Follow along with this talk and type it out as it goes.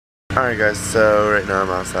Alright guys, so right now I'm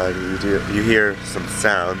outside. You hear some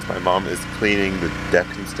sounds. My mom is cleaning the deck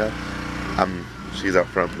and stuff. She's out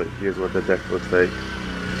front, but here's what the deck looks like.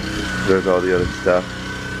 There's all the other stuff.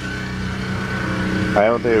 I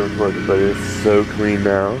don't think it was worth it, but it's so clean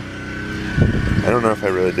now. I don't know if I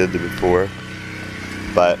really did it before,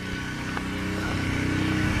 but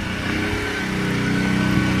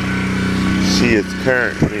she is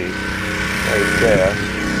currently right there,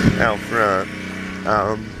 out front.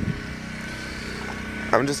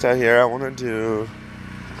 I'm just out here. I want to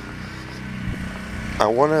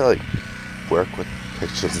like work with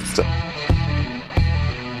pictures and stuff.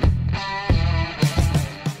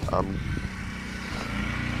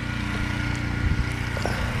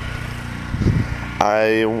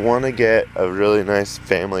 I want to get a really nice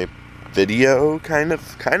family video, kind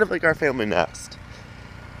of like our family nest.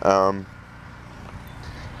 I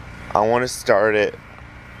want to start it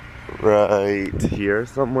right here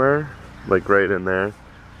somewhere, like right in there,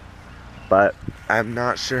 but I'm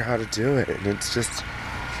not sure how to do it, and it's just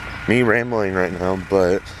me rambling right now,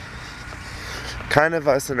 but kind of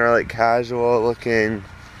us in our like casual looking,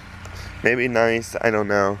 maybe nice, I don't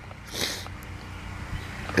know.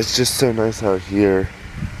 It's just so nice out here.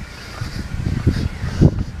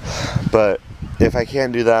 But if I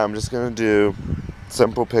can't do that, I'm just gonna do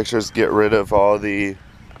simple pictures, get rid of all the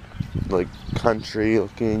like country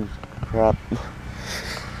looking crap.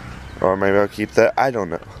 Or maybe I'll keep that. I don't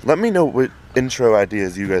know. Let me know what intro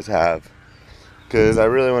ideas you guys have, because I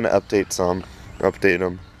really want to update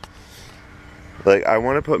them. Like, I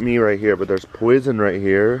want to put me right here, but there's poison right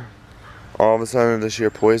here. All of a sudden this year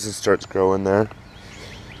poison starts growing there.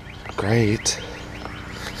 Great.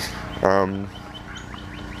 I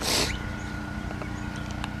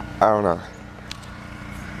don't know.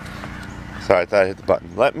 Sorry, I thought I hit the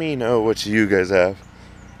button. Let me know what you guys have.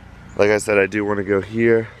 Like I said, I do want to go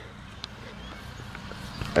here.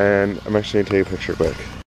 And I'm actually going to take a picture quick.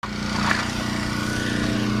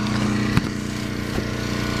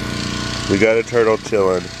 We got a turtle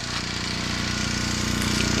chilling.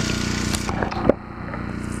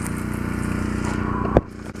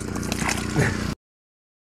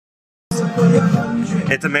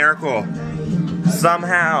 It's a miracle.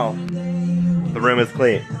 Somehow the room is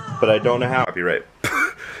clean, but I don't know how. Copyright.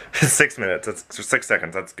 6 minutes. That's 6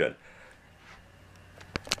 seconds. That's good.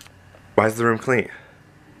 Why is the room clean?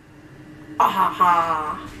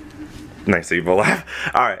 Ah. Nice evil laugh.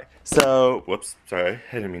 Alright, so, whoops, sorry,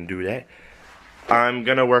 I didn't mean to do that. I'm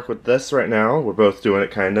gonna work with this right now. We're both doing it,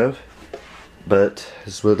 kind of. But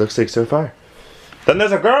this is what it looks like so far. Then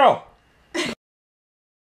there's a girl! You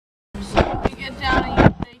get down and you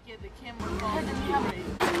take it, the camera falls.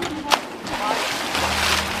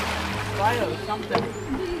 Why something?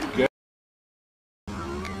 Good.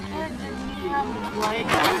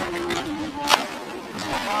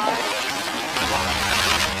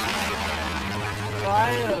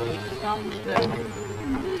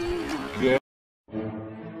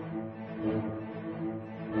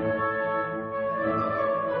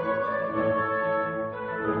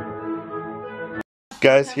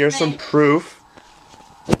 Guys, here's some proof.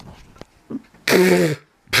 I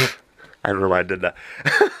don't know why I did that.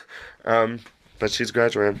 But she's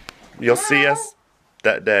graduating. You'll see us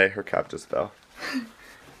that day. Her cap just fell.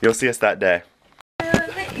 You'll see us that day.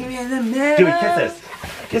 Dewey, kiss us.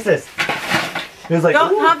 Kiss us. He was like,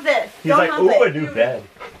 don't ooh. hump this. He's like, ooh, a new bed.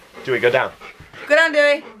 Dewey, go down. Go down,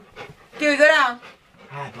 Dewey. Dewey, go down.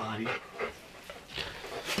 Hi, buddy.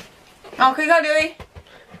 Oh, can you go, Dewey?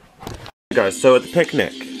 Guys, so at the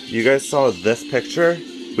picnic, you guys saw this picture.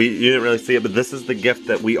 You didn't really see it, but this is the gift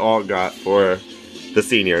that we all got for the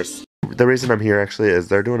seniors. The reason I'm here actually is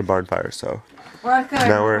they're doing a barn fire, so We're gonna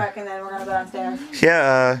now go back and then we're gonna go downstairs.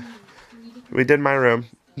 Yeah, we did my room.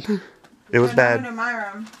 It was bad. In my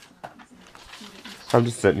room. I'm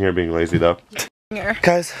just sitting here being lazy though.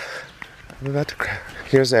 Guys, I'm about to cry.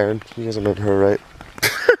 Here's Erin. You guys remember her, right?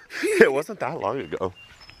 It wasn't that long ago.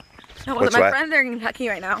 No, my friends are in Kentucky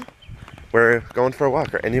right now. We're going for a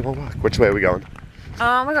walk, or annual walk. Which way are we going?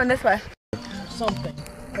 We're going this way. Something.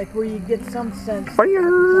 Like where you get some sense Fire!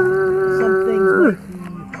 something's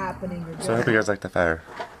like happening. Or So I hope you guys like the fire.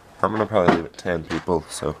 I'm gonna probably leave it 10 people,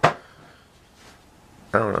 so I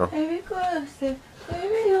don't know.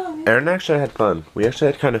 Erin actually had fun. We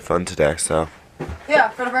actually had kind of fun today, so. Yeah,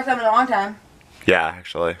 for the first time in a long time. Yeah,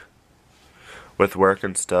 actually. With work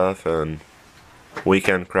and stuff and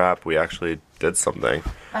weekend crap, we actually did something.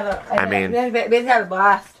 I mean, we had a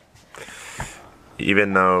blast.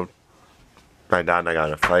 Even though my dad and I got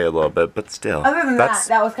in a fight a little bit, but still. Other than that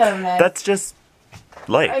was kind of nice. That's just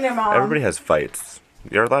life. I know, Mom. Everybody has fights.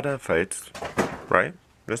 You're allowed to have fights, right?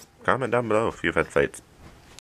 Just comment down below if you've had fights.